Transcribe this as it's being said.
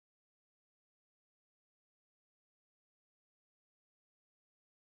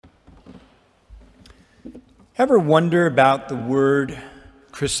Ever wonder about the word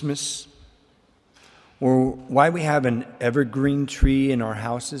Christmas? Or why we have an evergreen tree in our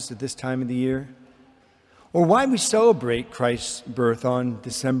houses at this time of the year? Or why we celebrate Christ's birth on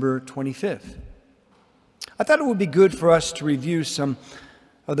December 25th? I thought it would be good for us to review some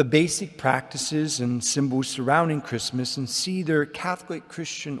of the basic practices and symbols surrounding Christmas and see their Catholic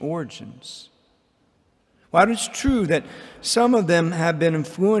Christian origins. While it's true that some of them have been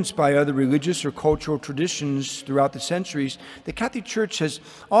influenced by other religious or cultural traditions throughout the centuries, the Catholic Church has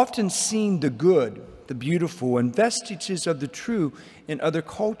often seen the good, the beautiful, and vestiges of the true in other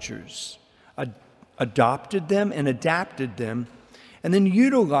cultures, adopted them and adapted them, and then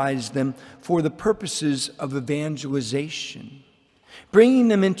utilized them for the purposes of evangelization, bringing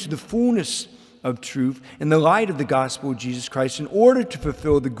them into the fullness of truth in the light of the gospel of Jesus Christ in order to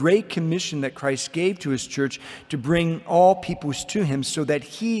fulfill the great commission that Christ gave to his church to bring all peoples to him so that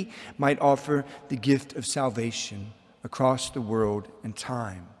he might offer the gift of salvation across the world and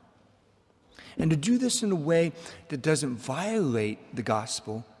time. And to do this in a way that doesn't violate the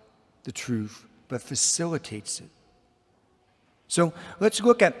gospel, the truth, but facilitates it. So let's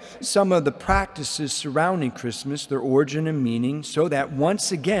look at some of the practices surrounding Christmas, their origin and meaning, so that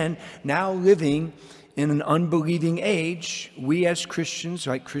once again, now living in an unbelieving age, we as Christians,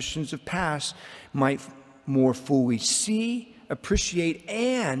 like Christians of past, might more fully see, appreciate,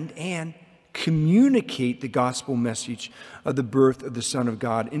 and communicate the gospel message of the birth of the Son of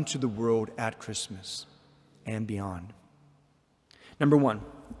God into the world at Christmas and beyond. Number one,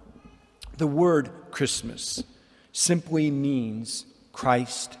 the word Christmas simply means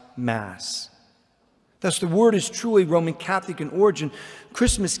Christ Mass. Thus, the word is truly Roman Catholic in origin.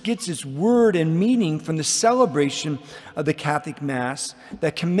 Christmas gets its word and meaning from the celebration of the Catholic Mass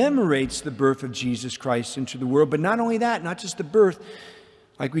that commemorates the birth of Jesus Christ into the world. But not only that, not just the birth,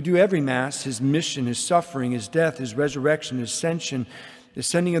 like we do every Mass, his mission, his suffering, his death, his resurrection, his ascension, the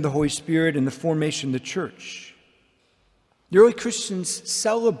sending of the Holy Spirit, and the formation of the church. The early Christians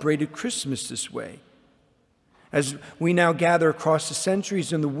celebrated Christmas this way. As we now gather across the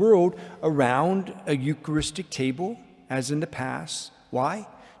centuries in the world around a Eucharistic table, as in the past. Why?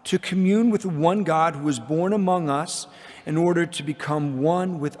 To commune with the one God who was born among us in order to become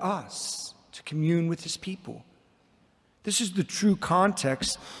one with us, to commune with his people. This is the true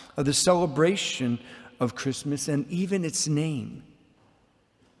context of the celebration of Christmas and even its name.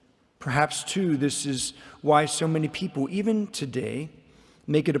 Perhaps, too, this is why so many people, even today,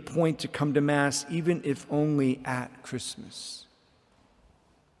 make it a point to come to Mass, even if only at Christmas.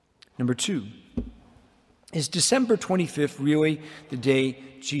 Number two, is December 25th really the day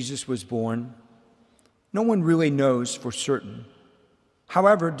Jesus was born? No one really knows for certain.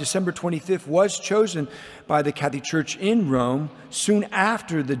 However, December 25th was chosen by the Catholic Church in Rome soon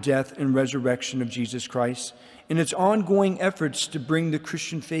after the death and resurrection of Jesus Christ in its ongoing efforts to bring the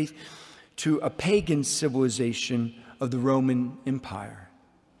Christian faith to a pagan civilization of the Roman Empire.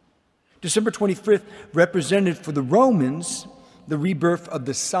 December 25th represented for the Romans the rebirth of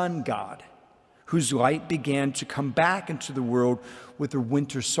the sun god, whose light began to come back into the world with the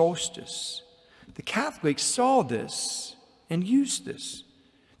winter solstice. The Catholics saw this and used this.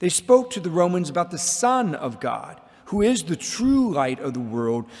 They spoke to the Romans about the Son of God, who is the true light of the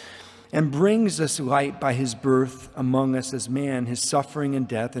world and brings us light by his birth among us as man, his suffering and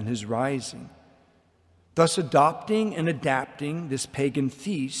death, and his rising. Thus, adopting and adapting this pagan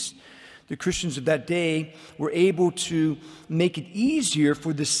feast, the Christians of that day were able to make it easier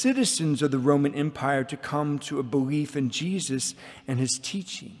for the citizens of the Roman Empire to come to a belief in Jesus and his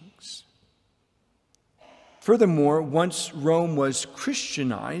teachings. Furthermore, once Rome was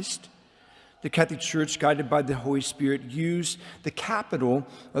Christianized, the Catholic Church, guided by the Holy Spirit, used the capital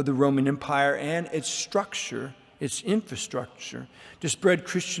of the Roman Empire and its structure, its infrastructure, to spread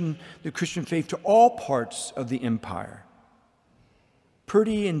the Christian faith to all parts of the empire.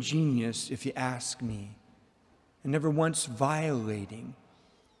 Pretty ingenious, if you ask me, and never once violating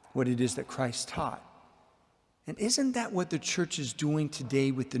what it is that Christ taught. And isn't that what the church is doing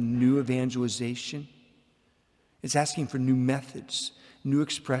today with the new evangelization? It's asking for new methods, new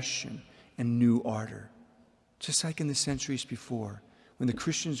expression, and new ardor. Just like in the centuries before, when the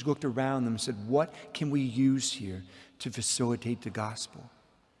Christians looked around them and said, what can we use here to facilitate the gospel?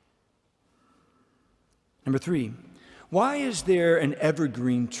 Number three, why is there an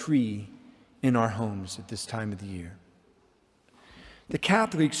evergreen tree in our homes at this time of the year? The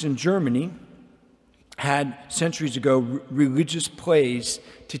Catholics in Germany had, centuries ago, religious plays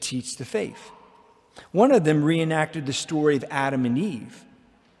to teach the faith. One of them reenacted the story of Adam and Eve.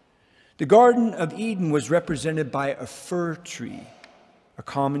 The Garden of Eden was represented by a fir tree. a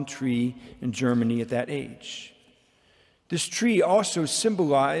common tree in Germany at that age. This tree also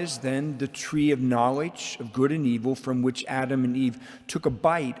symbolized then the tree of knowledge of good and evil from which Adam and Eve took a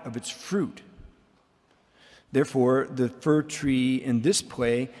bite of its fruit. Therefore, the fir tree in this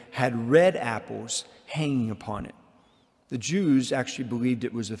play had red apples hanging upon it. The Jews actually believed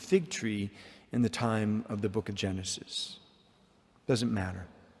it was a fig tree in the time of the book of Genesis. Doesn't matter.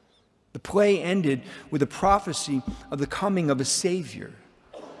 The play ended with a prophecy of the coming of a Savior.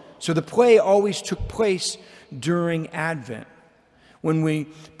 So the play always took place during Advent, when we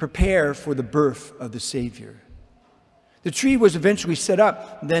prepare for the birth of the Savior. The tree was eventually set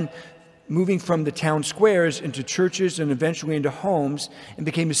up, then moving from the town squares into churches and eventually into homes, and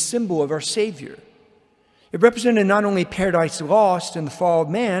became a symbol of our Savior. It represented not only paradise lost in the fall of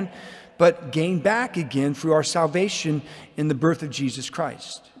man, but gained back again through our salvation in the birth of Jesus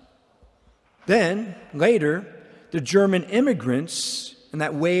Christ. Then, later, the German immigrants and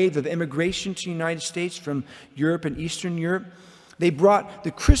that wave of immigration to the United States from Europe and Eastern Europe, they brought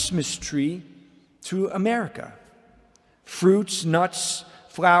the Christmas tree to America. Fruits, nuts,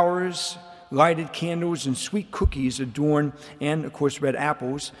 flowers, lighted candles, and sweet cookies adorn, and of course red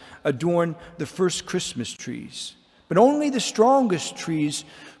apples, adorn the first Christmas trees. But only the strongest trees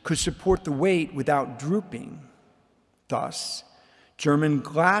could support the weight without drooping. Thus, German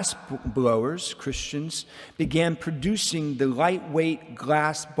glass blowers, Christians, began producing the lightweight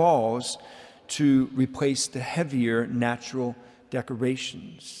glass balls to replace the heavier natural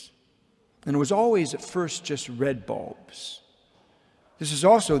decorations. And it was always at first just red bulbs. This is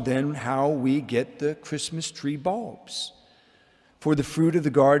also then how we get the Christmas tree bulbs. For the fruit of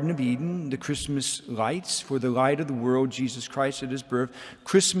the Garden of Eden, the Christmas lights, for the light of the world, Jesus Christ at his birth,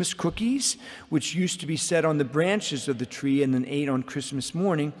 Christmas cookies, which used to be set on the branches of the tree and then ate on Christmas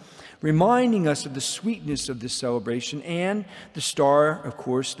morning, reminding us of the sweetness of this celebration, and the star, of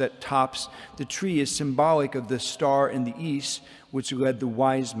course, that tops the tree is symbolic of the star in the east, which led the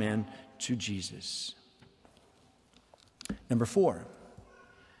wise man to Jesus. Number 4.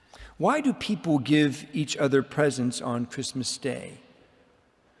 Why do people give each other presents on Christmas Day?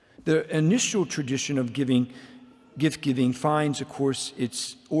 The initial tradition of gift giving finds, of course,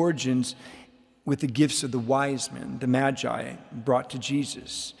 its origins with the gifts of the wise men, the Magi, brought to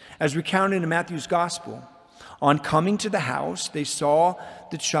Jesus. As recounted in Matthew's Gospel, on coming to the house, they saw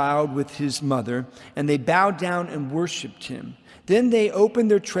the child with his mother, and they bowed down and worshiped him. Then they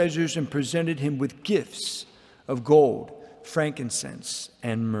opened their treasures and presented him with gifts of gold, frankincense,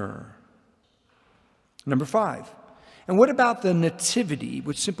 and myrrh. Number 5. And what about the nativity,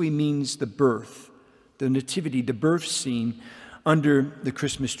 which simply means the birth? The nativity, the birth scene under the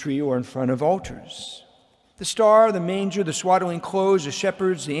Christmas tree or in front of altars. The star, the manger, the swaddling clothes, the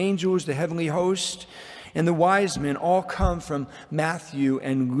shepherds, the angels, the heavenly host, and the wise men all come from Matthew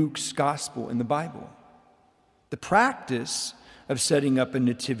and Luke's gospel in the Bible. The practice of setting up a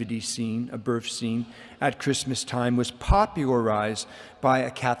nativity scene, a birth scene, at Christmas time was popularized by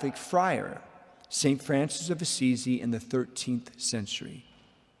a Catholic friar, St. Francis of Assisi, in the 13th century.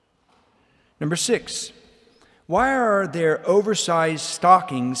 Number 6, why are there oversized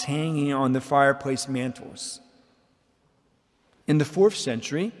stockings hanging on the fireplace mantles? In the 4th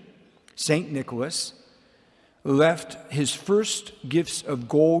century, St. Nicholas left his first gifts of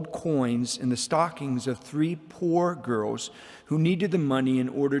gold coins in the stockings of 3 poor girls who needed the money in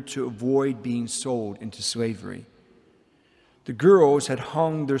order to avoid being sold into slavery. The girls had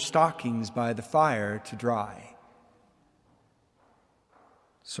hung their stockings by the fire to dry.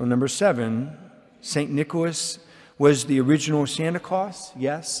 So number 7, St. Nicholas was the original Santa Claus,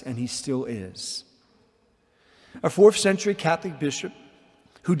 yes, and he still is. A 4th century Catholic bishop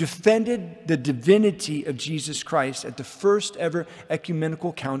who defended the divinity of Jesus Christ at the first ever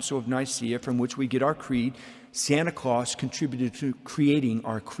ecumenical council of Nicaea, from which we get our creed, Santa Claus contributed to creating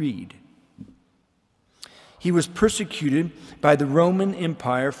our creed. He was persecuted by the Roman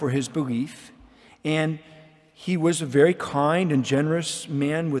Empire for his belief, and he was a very kind and generous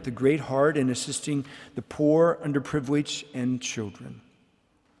man with a great heart in assisting the poor, underprivileged, and children.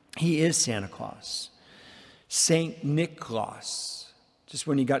 He is Santa Claus. Saint Nicholas. Just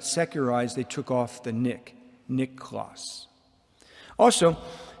when he got secularized, they took off the Nick Claus. Also,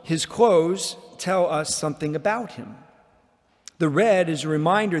 his clothes tell us something about him. The red is a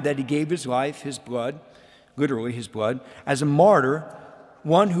reminder that he gave his life, his blood, literally his blood, as a martyr,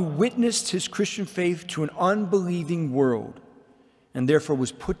 one who witnessed his Christian faith to an unbelieving world and therefore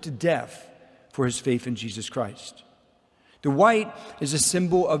was put to death for his faith in Jesus Christ. The white is a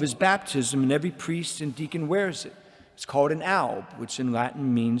symbol of his baptism, and every priest and deacon wears it. It's called an alb, which in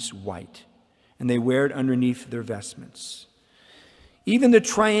Latin means white, and they wear it underneath their vestments. Even the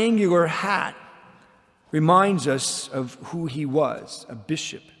triangular hat reminds us of who he was, a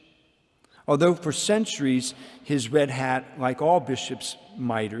bishop. Although for centuries his red hat, like all bishops'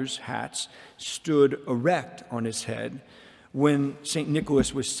 mitres, hats, stood erect on his head, when St.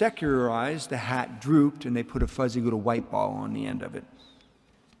 Nicholas was secularized, the hat drooped and they put a fuzzy little white ball on the end of it.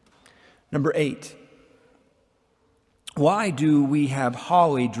 Number 8. Why do we have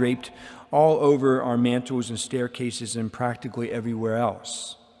holly draped all over our mantles and staircases and practically everywhere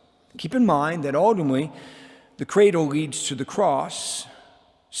else? Keep in mind that ultimately the cradle leads to the cross,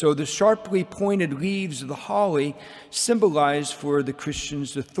 so the sharply pointed leaves of the holly symbolize for the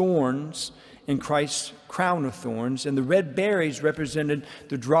Christians the thorns in Christ's crown of thorns, and the red berries represented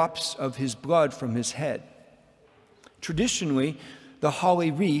the drops of his blood from his head. Traditionally, the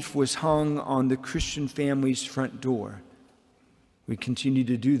holly wreath was hung on the Christian family's front door. We continue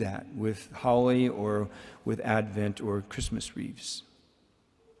to do that with holly or with Advent or Christmas wreaths.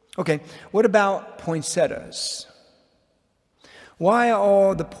 Okay, what about poinsettias? Why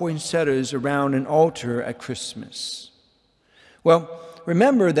all the poinsettias around an altar at Christmas? Well,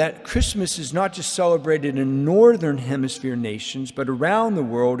 remember that Christmas is not just celebrated in northern hemisphere nations, but around the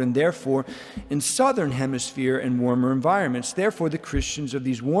world, and therefore in southern hemisphere and warmer environments. Therefore, the Christians of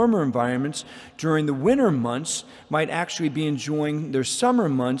these warmer environments during the winter months might actually be enjoying their summer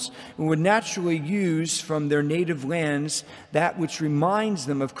months and would naturally use from their native lands that which reminds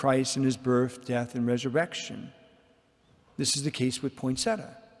them of Christ and his birth, death, and resurrection. This is the case with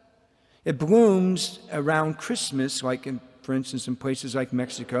poinsettia. It blooms around Christmas, for instance, in places like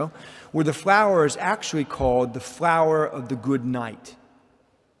Mexico, where the flower is actually called the flower of the good night,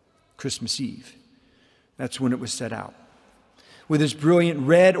 Christmas Eve. That's when it was set out. With its brilliant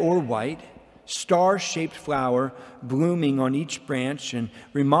red or white, star-shaped flower blooming on each branch and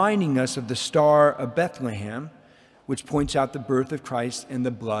reminding us of the Star of Bethlehem, which points out the birth of Christ and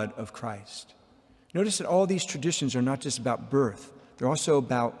the blood of Christ. Notice that all these traditions are not just about birth, they're also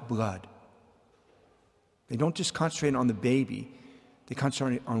about blood. They don't just concentrate on the baby, they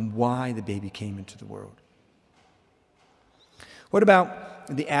concentrate on why the baby came into the world. What about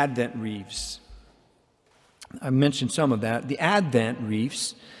the Advent wreaths? I mentioned some of that. The Advent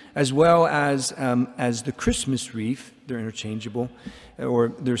wreaths, as well as the Christmas wreath, they're interchangeable or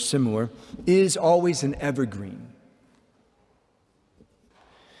they're similar, is always an evergreen.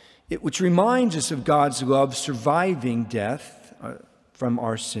 Which reminds us of God's love surviving death from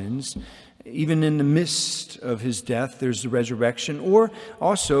our sins. Even in the midst of his death, there's the resurrection, or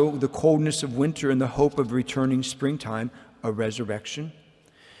also the coldness of winter and the hope of returning springtime, a resurrection,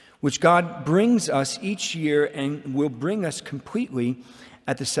 which God brings us each year and will bring us completely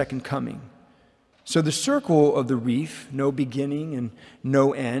at the second coming. So the circle of the wreath, no beginning and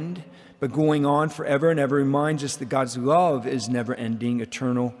no end, but going on forever and ever, reminds us that God's love is never ending,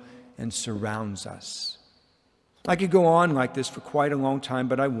 eternal, and surrounds us. I could go on like this for quite a long time,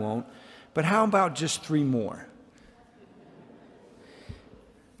 but I won't. But how about just 3 more?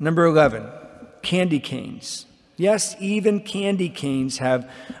 Number 11, candy canes. Yes, even candy canes have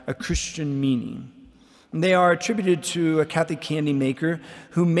a Christian meaning. And they are attributed to a Catholic candy maker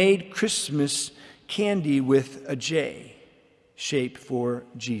who made Christmas candy with a J shape for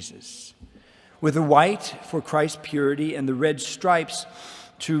Jesus, with the white for Christ's purity and the red stripes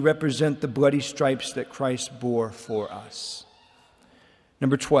to represent the bloody stripes that Christ bore for us.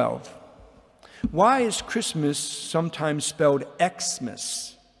 Number 12. Why is Christmas sometimes spelled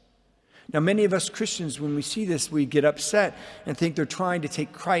Xmas? Now, many of us Christians, when we see this, we get upset and think they're trying to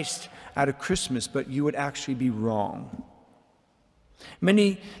take Christ out of Christmas, but you would actually be wrong.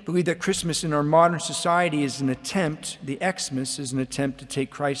 Many believe that Christmas in our modern society is an attempt, the Xmas is an attempt to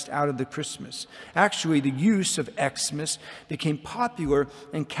take Christ out of the Christmas. Actually, the use of Xmas became popular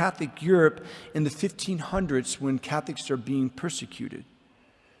in Catholic Europe in the 1500s when Catholics are being persecuted.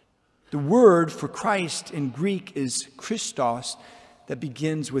 The word for Christ in Greek is Christos, that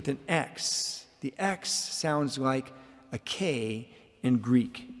begins with an X. The X sounds like a K in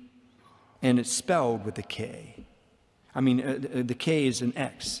Greek, and it's spelled with a K. The K is an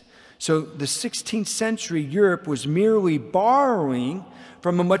X. So the 16th century Europe was merely borrowing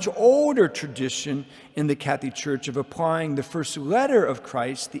from a much older tradition in the Catholic Church of applying the first letter of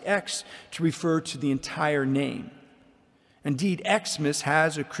Christ, the X, to refer to the entire name. Indeed, Xmas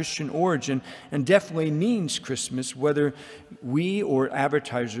has a Christian origin and definitely means Christmas, whether we or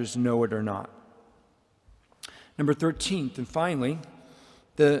advertisers know it or not. Number 13, and finally,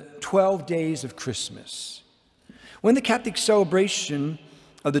 the 12 days of Christmas. When the Catholic celebration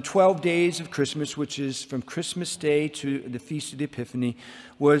of the 12 days of Christmas, which is from Christmas Day to the Feast of the Epiphany,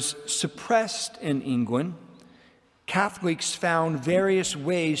 was suppressed in England, Catholics found various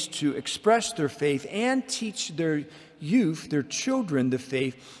ways to express their faith and teach their youth, their children, the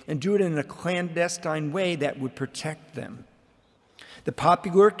faith, and do it in a clandestine way that would protect them. The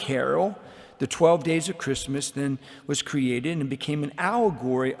popular carol, the 12 Days of Christmas, then was created and became an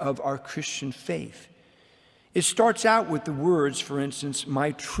allegory of our Christian faith. It starts out with the words, for instance,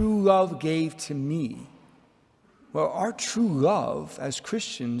 "My true love gave to me." Well, our true love as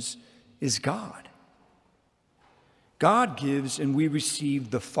Christians is God. God gives and we receive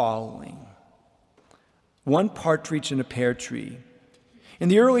the following: one partridge in a pear tree. In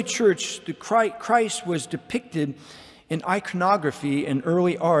the early church, Christ was depicted in iconography and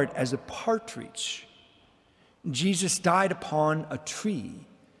early art as a partridge. Jesus died upon a tree.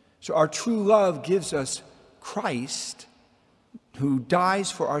 So our true love gives us Christ, who dies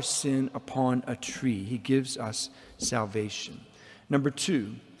for our sin upon a tree. He gives us salvation. Number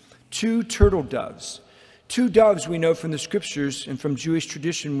two turtle doves. Two doves, we know from the scriptures and from Jewish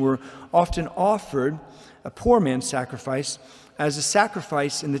tradition, were often offered, a poor man's sacrifice, as a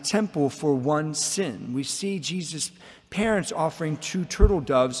sacrifice in the temple for one sin. We see Jesus' parents offering two turtle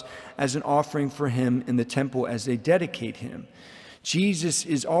doves as an offering for him in the temple as they dedicate him. Jesus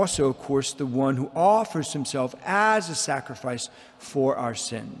is also, of course, the one who offers himself as a sacrifice for our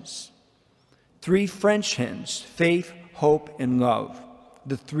sins. Three French hens: faith, hope, and love.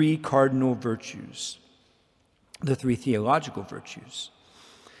 The three cardinal virtues. The three theological virtues.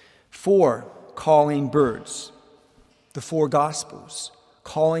 4 calling birds. The 4 Gospels,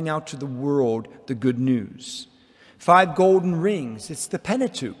 calling out to the world the good news. 5 golden rings. It's the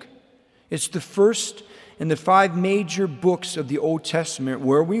Pentateuch. It's the first in the 5 major books of the Old Testament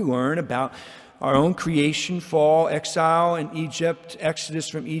where we learn about our own creation, fall, exile in Egypt, exodus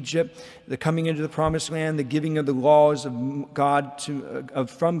from Egypt, the coming into the promised land, the giving of the laws of God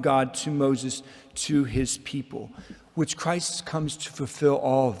from God to Moses to his people, which Christ comes to fulfill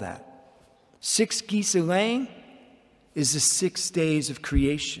all of that. 6 geese a laying is the 6 days of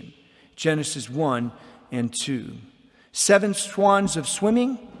creation, Genesis 1 and 2. 7 swans of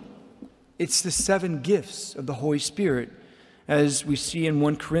swimming, it's the 7 gifts of the Holy Spirit, as we see in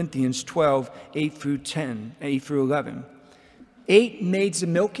 1 Corinthians 12, 8 through 11. 8 maids of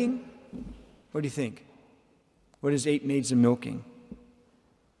milking. What do you think? What is 8 maids of milking?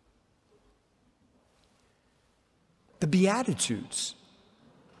 The Beatitudes.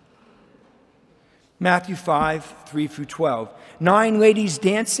 Matthew 5, 3 through 12. 9 ladies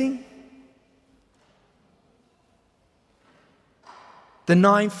dancing. The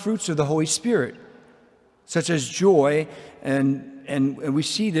 9 fruits of the Holy Spirit, such as joy, and we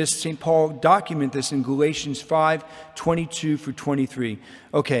see this, St. Paul document this in Galatians 5, 22 through 23.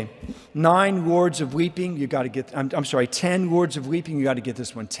 Okay, 9 lords of weeping, you got to get, 10 lords of weeping, you got to get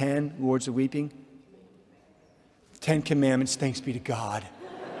this one. 10 lords of weeping. 10 commandments, thanks be to God.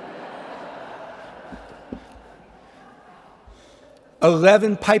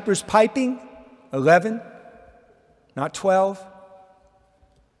 11 pipers piping, 11, not 12.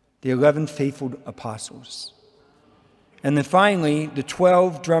 The 11 faithful apostles. And then finally, the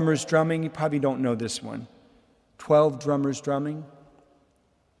 12 drummers drumming. You probably don't know this one. 12 drummers drumming,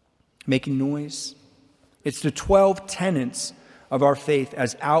 making noise. It's the 12 tenets of our faith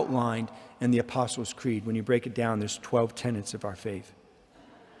as outlined in the Apostles' Creed. When you break it down, there's 12 tenets of our faith.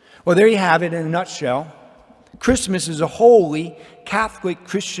 Well, there you have it in a nutshell. Christmas is a holy Catholic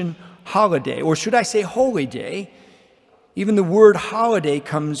Christian holiday, or should I say holy day. Even the word holiday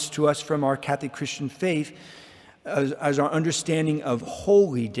comes to us from our Catholic Christian faith as our understanding of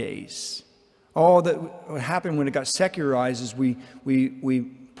holy days. All that happened when it got secularized is we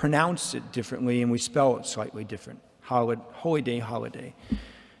pronounce it differently and we spell it slightly different. Holy day, holiday.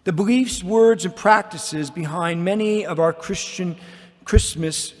 The beliefs, words, and practices behind many of our Christian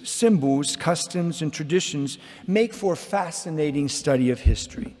Christmas symbols, customs, and traditions make for a fascinating study of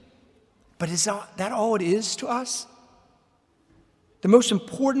history. But is that all it is to us? The most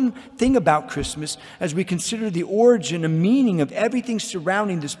important thing about Christmas, as we consider the origin and meaning of everything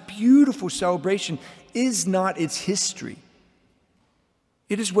surrounding this beautiful celebration, is not its history.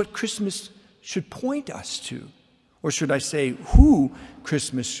 It is what Christmas should point us to, or should I say, who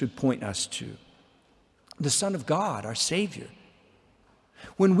Christmas should point us to. The Son of God, our Savior.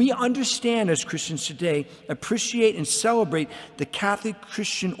 When we understand as Christians today, appreciate and celebrate the Catholic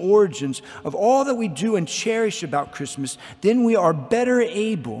Christian origins of all that we do and cherish about Christmas, then we are better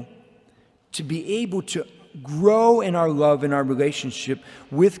able to grow in our love and our relationship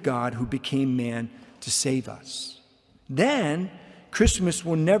with God who became man to save us. Then Christmas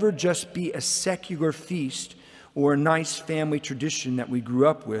will never just be a secular feast or a nice family tradition that we grew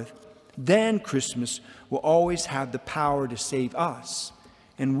up with. then Christmas will always have the power to save us.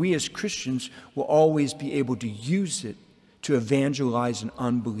 And we as Christians will always be able to use it to evangelize an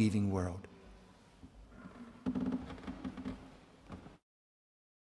unbelieving world.